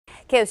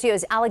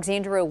KOCO's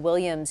Alexandria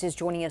Williams is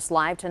joining us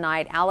live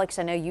tonight. Alex,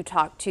 I know you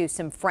talked to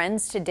some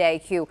friends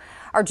today who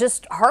are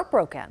just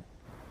heartbroken.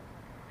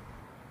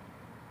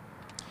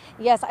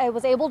 Yes, I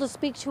was able to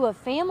speak to a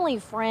family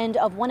friend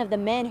of one of the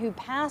men who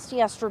passed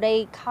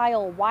yesterday,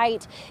 Kyle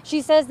White.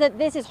 She says that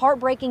this is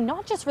heartbreaking,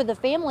 not just for the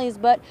families,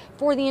 but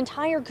for the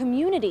entire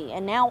community.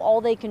 And now all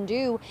they can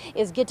do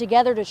is get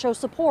together to show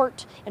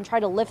support and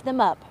try to lift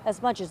them up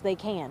as much as they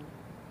can.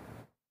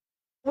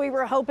 We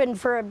were hoping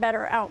for a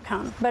better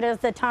outcome, but as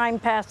the time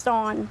passed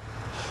on,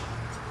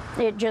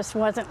 it just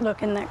wasn't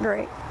looking that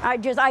great.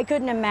 I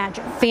couldn't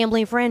imagine.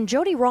 Family friend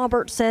Jody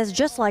Roberts says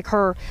just like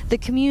her, the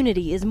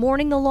community is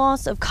mourning the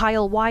loss of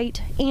Kyle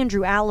White,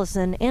 Andrew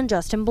Allison, and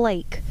Justin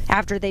Blake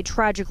after they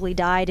tragically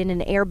died in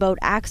an airboat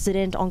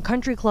accident on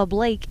Country Club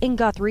Lake in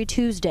Guthrie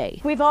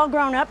Tuesday. We've all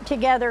grown up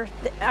together.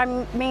 I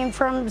mean,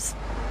 from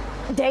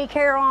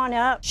daycare on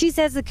up. She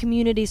says the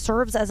community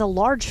serves as a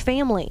large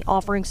family,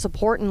 offering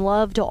support and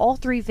love to all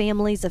three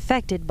families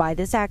affected by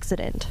this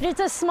accident.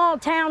 It's a small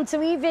town,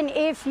 so even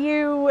if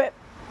you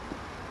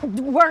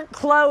weren't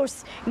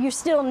close, you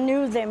still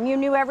knew them. You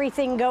knew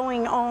everything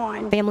going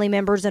on. Family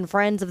members and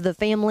friends of the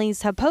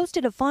families have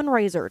posted a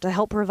fundraiser to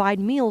help provide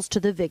meals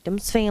to the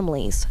victims'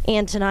 families.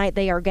 And tonight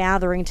they are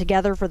gathering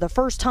together for the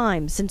first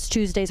time since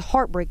Tuesday's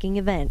heartbreaking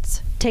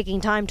events,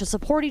 taking time to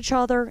support each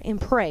other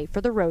and pray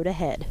for the road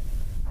ahead.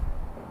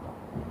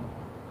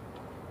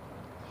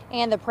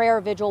 And the prayer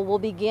vigil will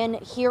begin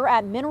here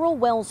at Mineral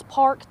Wells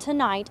Park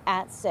tonight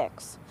at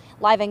 6.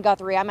 Live in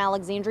Guthrie, I'm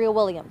Alexandria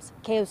Williams,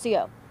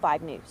 KOCO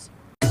 5 News.